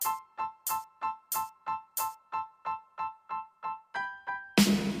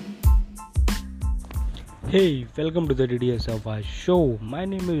Hey, welcome to the DDSFY show. My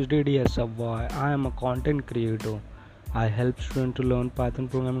name is DDSFY. I am a content creator. I help students to learn Python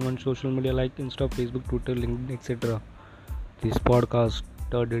programming on social media like Insta, Facebook, Twitter, LinkedIn, etc. This podcast,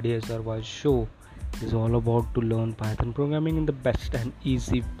 the DDSFY show, is all about to learn Python programming in the best and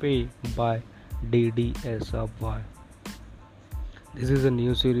easy way by DDSFY. This is a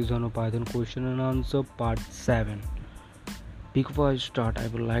new series on a Python question and answer part 7. Before I start, I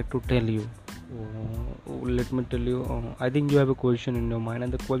would like to tell you. Let me tell you. I think you have a question in your mind,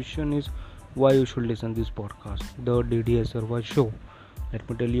 and the question is why you should listen this podcast, the DDS Server Show. Let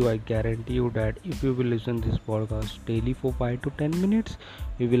me tell you, I guarantee you that if you will listen this podcast daily for 5 to 10 minutes,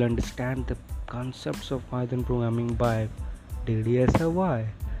 you will understand the concepts of Python programming by DDSY.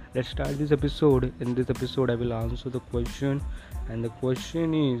 Let's start this episode. In this episode, I will answer the question, and the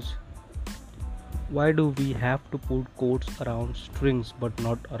question is why do we have to put quotes around strings but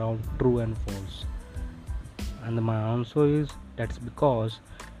not around true and false? And my answer is that's because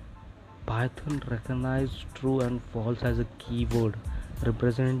Python recognizes true and false as a keyword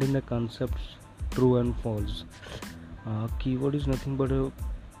representing the concepts true and false. Keyword is nothing but a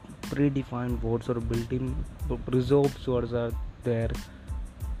predefined words or built-in reserved words are there.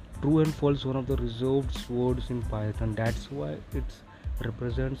 True and false one of the reserved words in Python. That's why it's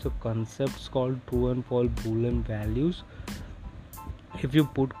represents a concepts called true and false boolean values. If you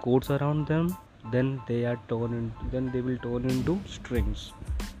put quotes around them, then they will turn into strings.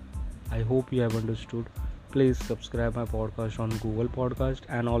 I hope you have understood. Please subscribe my podcast on Google Podcast,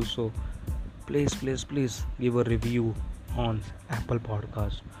 and also please give a review on Apple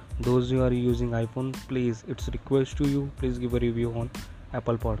Podcast. Those who are using iPhone, please, it's a request to you, please give a review on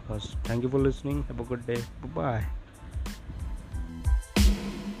Apple Podcast. Thank you for listening. Have a good day. Bye bye.